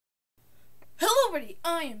Alrighty,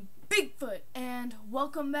 I am Bigfoot, and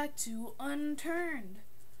welcome back to Unturned.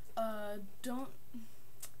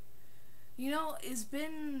 It's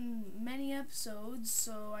been many episodes,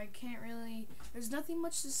 so I can't really, there's nothing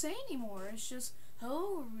much to say anymore. It's just,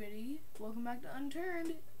 hello everybody, welcome back to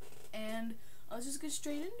Unturned, and I'll just get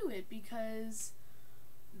straight into it, because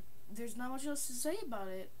there's not much else to say about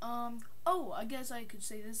it. I guess I could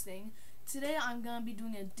say this thing. Today I'm gonna be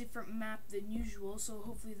doing a different map than usual, so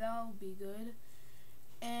hopefully that'll be good.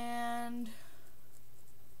 And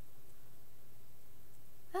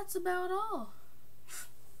that's about all.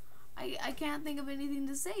 I can't think of anything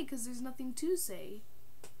to say because there's nothing to say.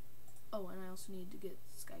 Oh, and I also need to get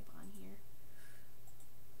Skype on here.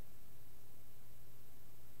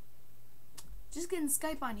 Just getting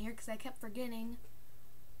Skype on here because I kept forgetting.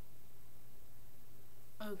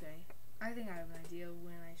 Okay, I think I have an idea of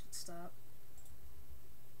when I should stop.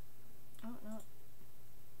 Oh, no.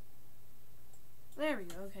 There we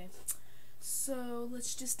go, okay. So,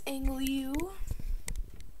 let's just angle you.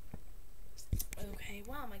 Okay,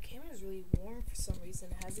 wow, my camera's really warm for some reason.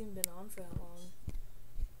 It hasn't even been on for that long.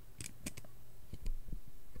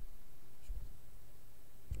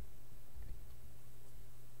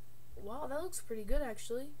 Wow, that looks pretty good,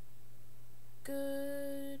 actually.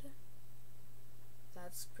 Good.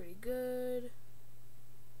 That's pretty good.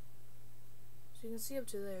 So you can see up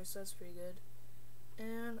to there, so that's pretty good.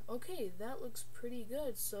 And, okay, that looks pretty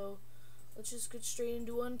good, so let's just get straight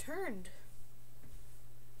into Unturned.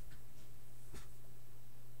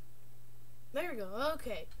 There we go,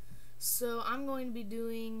 okay. So I'm going to be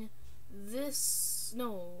doing this,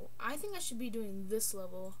 no, I think I should be doing this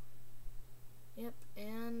level. Yep,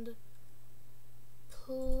 and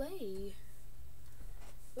play.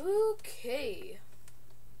 Okay.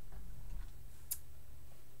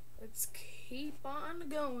 Let's keep on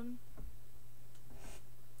going.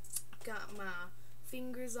 Got my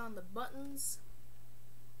fingers on the buttons.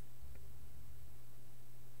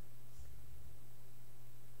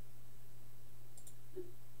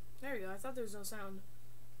 There we go. I thought there was no sound.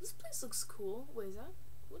 This place looks cool. Wait, is that?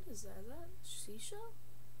 What is that? Is that a seashell?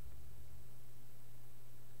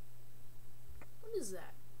 What is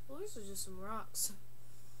that? Well, these are just some rocks.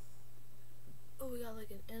 Oh, we got like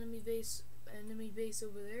an enemy base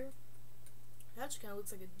over there. That actually kind of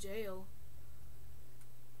looks like a jail.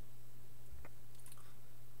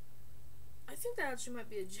 I think that actually might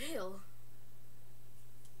be a jail.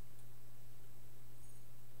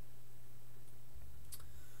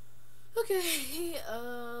 Okay,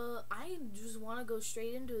 I just want to go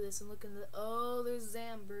straight into this and look in the, oh, there's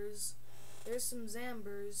Zambers. There's some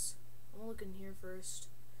Zambers. I'm looking here first.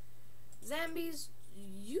 Zambies,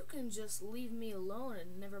 you can just leave me alone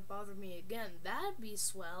and never bother me again. That'd be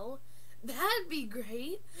swell. That'd be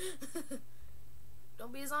great.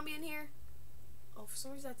 Don't be a zombie in here. Oh, for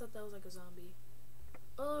some reason I thought that was like a zombie.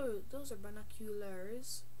 Oh, those are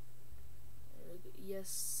binoculars.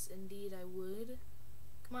 Yes, indeed I would.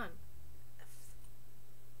 Come on.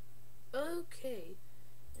 Okay.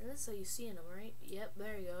 And that's how you see them, right? Yep,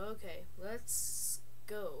 there you go. Okay, let's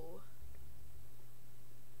go.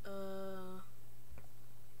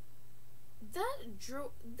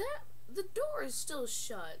 The door is still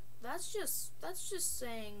shut. That's just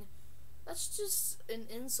saying, that's just an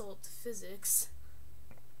insult to physics.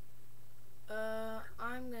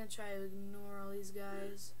 I'm gonna try to ignore all these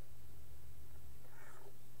guys.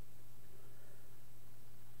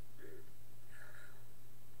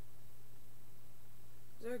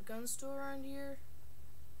 Is there a gun store around here?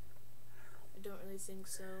 I don't really think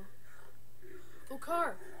so. Oh,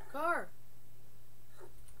 car! Car!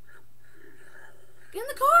 Get in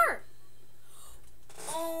the car!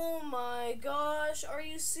 Oh my gosh, are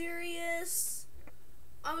you serious?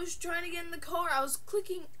 I was trying to get in the car. I was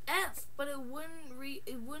clicking F, but it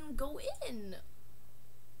wouldn't go in.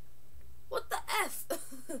 What the F?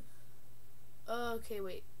 Okay,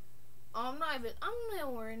 wait. I'm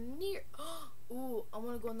nowhere near. Ooh, I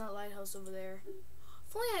want to go in that lighthouse over there.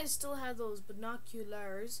 If only I still had those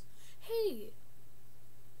binoculars. Hey,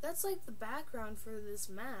 that's like the background for this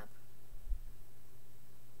map.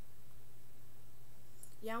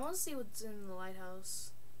 Yeah, I want to see what's in the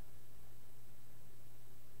lighthouse.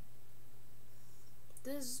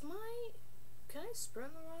 Can I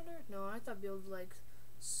sprint the water? No, I thought I'd be able to like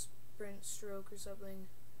sprint stroke or something.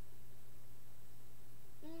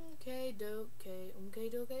 Okay, okay, okay, okay,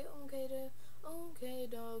 okay, okay,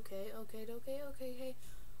 okay, okay, okay, okay, hey.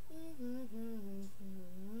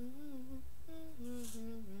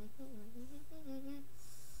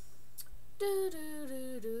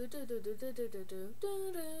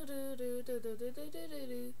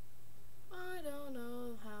 I don't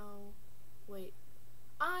know how. Wait.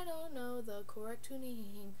 correct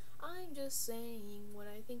tuning. I'm just saying what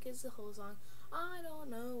I think is the whole song. I don't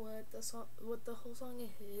know what the whole song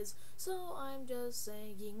is, so I'm just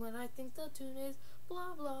saying what I think the tune is.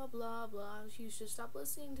 Blah blah blah blah. You should stop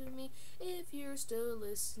listening to me. If you're still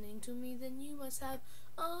listening to me, then you must have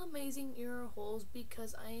amazing ear holes,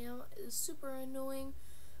 because I am super annoying.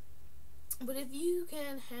 But if you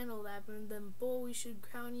can handle that, then boy, we should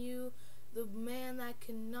crown you the man that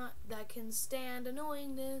can stand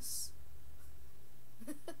annoyingness.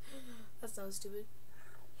 That sounds stupid.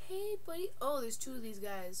 Hey, buddy. Oh, there's two of these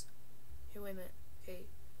guys. Here, wait a minute. Okay.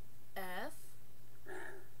 F.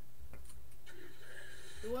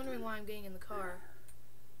 You're wondering why I'm getting in the car.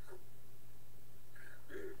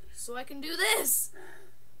 So I can do this!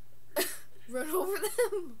 Run over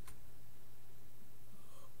them!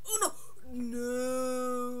 Oh, no!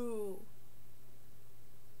 No!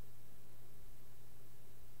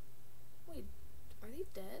 Wait, are they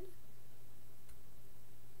dead?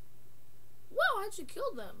 Wow, I actually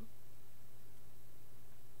killed them.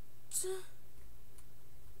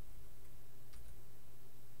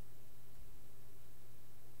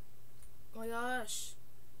 Oh my gosh.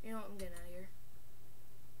 You know what, I'm getting out of here.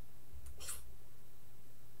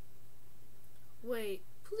 Wait,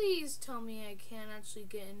 please tell me I can't actually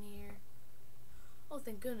get in here. Oh,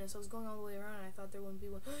 thank goodness. I was going all the way around and I thought there wouldn't be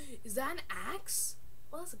one. Is that an axe?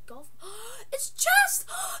 Oh, that's a golf. It's chess!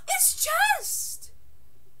 It's chess!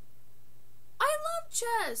 I love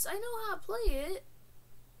chess. I know how to play it.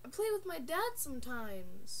 I play with my dad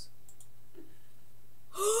sometimes.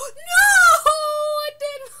 No! I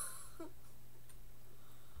didn't.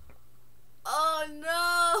 Oh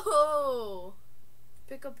no!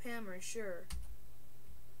 Pick up hammer, sure.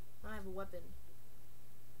 I have a weapon.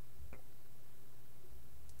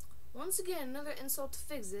 Once again, another insult to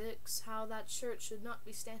physics. How that shirt should not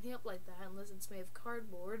be standing up like that unless it's made of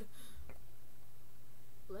cardboard.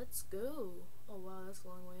 Let's go. Oh wow, that's a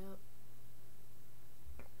long way up.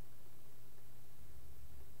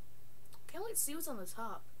 Can't wait to see what's on the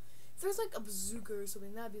top. If there's like a bazooka or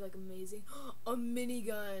something, that'd be like amazing. A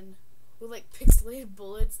minigun with like pixelated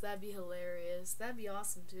bullets, that'd be hilarious. That'd be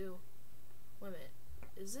awesome too. Wait a minute.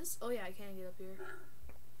 Is this? Oh yeah, I can't get up here. Is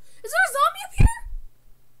there a zombie up here?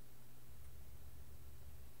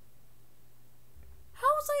 How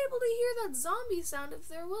was I able to hear that zombie sound if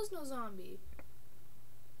there was no zombie?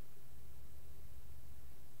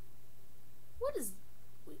 What is...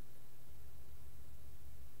 Wait.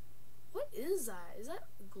 What is that? Is that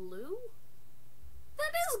glue?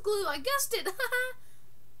 That is glue! I guessed it!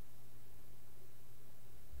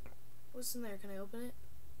 What's in there? Can I open it?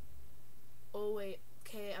 Oh wait.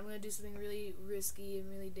 Okay, I'm gonna do something really risky and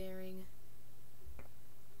really daring.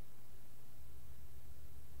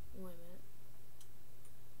 Wait a minute.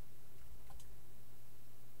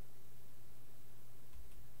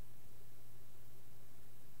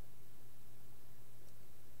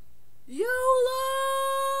 YOLO!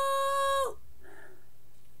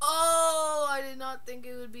 Oh, I did not think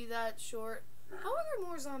it would be that short. How are there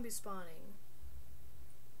more zombies spawning?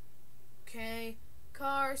 Okay,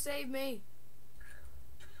 car, save me.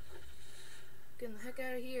 Getting the heck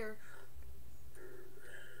out of here.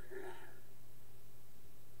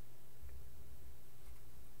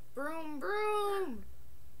 Broom, broom!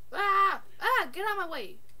 Ah! Ah! Get out of my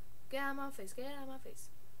way! Get out of my face, get out of my face.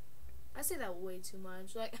 I say that way too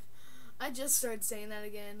much. Like, I just started saying that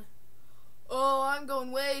again. Oh, I'm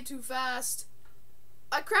going way too fast.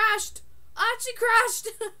 I crashed! I actually crashed!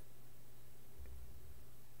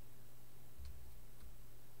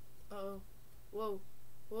 Uh-oh. Whoa.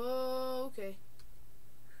 Whoa, okay.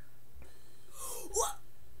 What?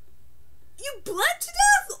 You bled to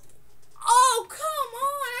death? Oh, come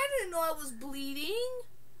on! I didn't know I was bleeding.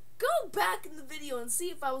 Go back in the video and see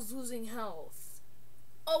if I was losing health.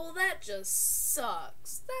 Oh, well, that just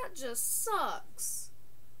sucks. That just sucks.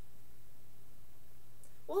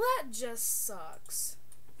 Well, that just sucks.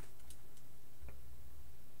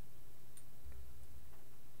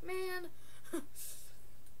 Man.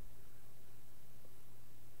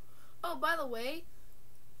 Oh, by the way,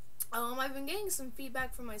 I've been getting some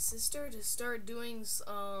feedback from my sister to start doing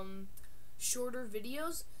shorter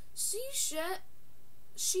videos.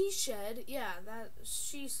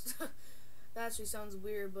 That actually sounds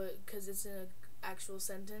weird, but because it's in an actual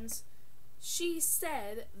sentence. She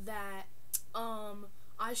said that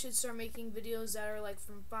I should start making videos that are like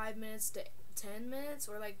from 5 minutes to 10 minutes,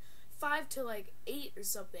 or like 5 to like 8 or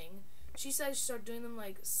something. She said I should start doing them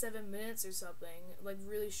like 7 minutes or something, like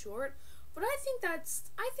really short. But I think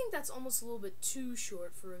that's almost a little bit too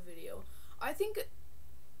short for a video. I think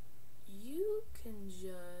you can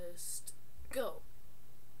just go.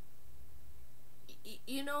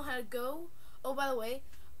 you know how to go. Oh, by the way,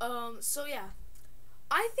 so yeah,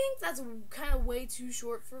 I think that's kind of way too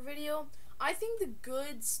short for a video. I think the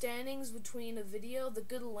good standings between a video, the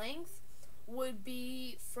good length, would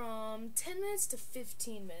be from 10 minutes to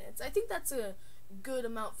 15 minutes. I think that's a good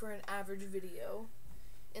amount for an average video.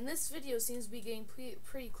 And this video seems to be getting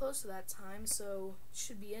pretty close to that time, so it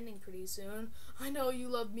should be ending pretty soon. I know you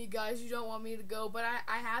love me, guys. You don't want me to go, but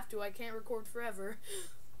I have to. I can't record forever.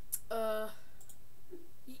 Can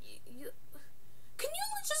you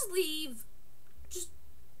just leave?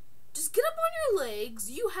 Just get up on your legs.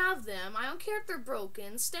 You have them. I don't care if they're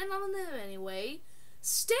broken. Stand on them anyway.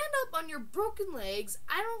 Stand up on your broken legs.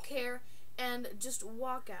 I don't care. And just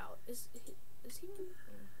walk out. Is he?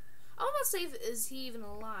 I was about to say, is he even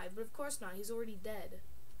alive? But of course not. He's already dead.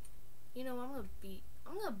 You know, I'm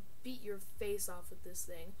gonna beat your face off with this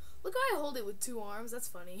thing. Look how I hold it with 2 arms. That's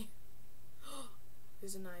funny.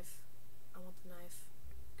 There's a knife. I want the knife.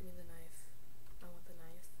 Give me the knife. I want the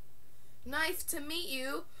knife. Knife to meet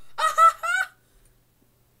you.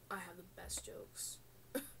 I have the best jokes.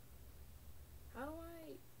 How do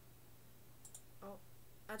I? Oh,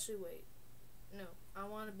 actually, wait. No, I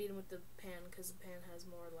want to beat him with the pan because the pan has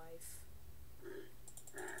more life.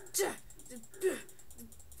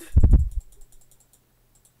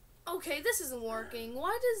 Okay, this isn't working.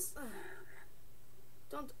 Why does?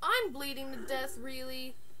 Don't. I'm bleeding to death.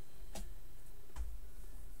 Really?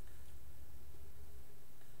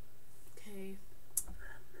 Okay.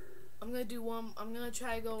 I'm gonna do one. I'm gonna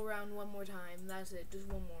try to go around one more time. That's it. Just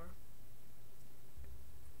one more.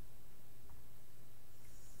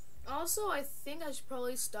 Also, I think I should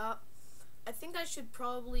probably stop. I think I should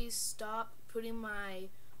probably stop putting my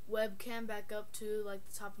webcam back up to like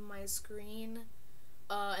the top of my screen,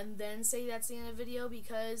 and then say that's the end of the video,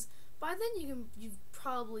 because by then you've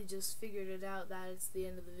probably just figured it out that it's the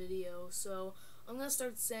end of the video. So I'm gonna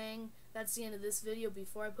start saying that's the end of this video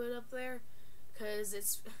before I put it up there, because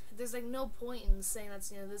there's like no point in saying that's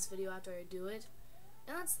the end of this video after I do it.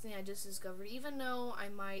 And that's the thing I just discovered, even though I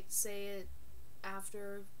might say it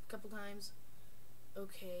after a couple times.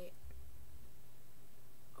 Okay.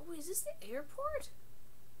 Oh wait, is this the airport?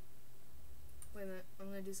 Wait a minute, I'm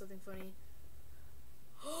gonna do something funny.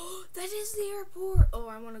 Oh, that is the airport! Oh,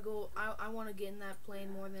 I wanna go, I wanna get in that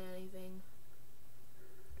plane more than anything.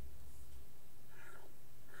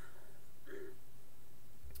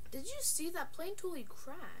 Did you see that plane totally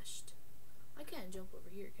crashed? I can't jump over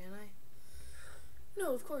here, can I?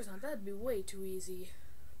 No, of course not. That'd be way too easy.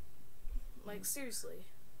 Like, seriously.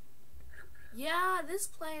 Yeah, this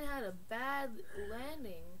plane had a bad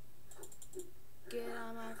landing. Get out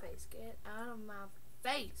of my face. Get out of my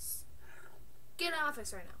face. Get out of my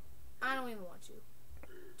face right now. I don't even want you.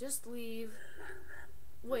 Just leave.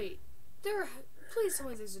 Wait. Please tell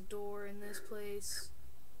me there's a door in this place.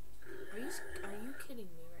 Are you kidding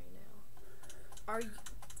me right now?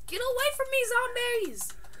 Get away from me,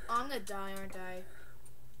 zombies! Oh, I'm gonna die, aren't I?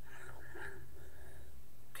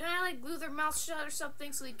 Can I like glue their mouth shut or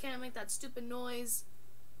something so they can't make that stupid noise?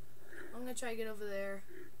 I'm gonna try to get over there.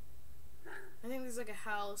 I think there's like a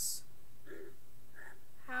house.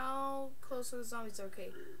 How close are the zombies?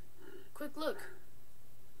 Okay. Quick look.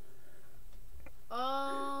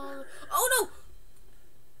 Oh no!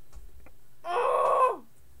 Oh!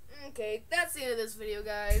 Okay, that's the end of this video,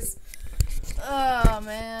 guys. Oh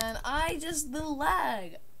man, the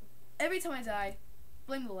lag. Every time I die,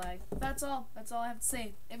 blame the lag. That's all I have to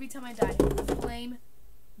say. Every time I die, blame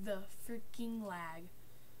the freaking lag.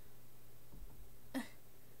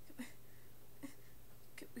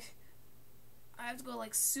 I have to go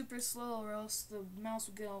like super slow or else the mouse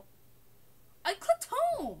will go. I clicked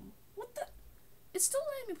home! What the? It's still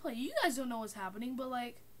letting me play. You guys don't know what's happening, but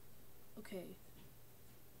like, okay.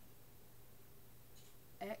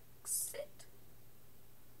 Exit.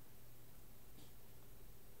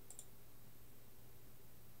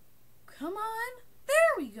 Come on. There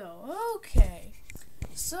we go. Okay.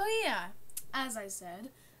 So yeah, as I said,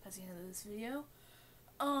 that's the end of this video.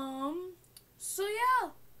 So yeah,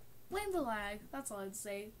 blame the lag. That's all I'd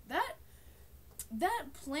say.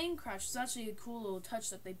 That plane crash is actually a cool little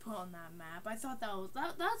touch that they put on that map. I thought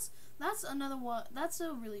that's another one. That's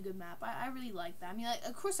a really good map. I really like that. I mean, like,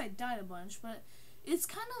 of course I died a bunch, but it's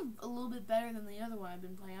kind of a little bit better than the other one I've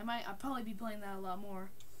been playing. I'll probably be playing that a lot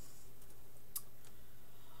more.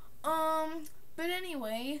 But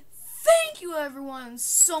anyway, thank you everyone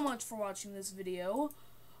so much for watching this video.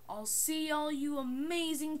 I'll see all you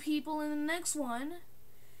amazing people in the next one.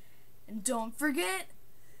 And don't forget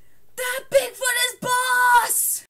that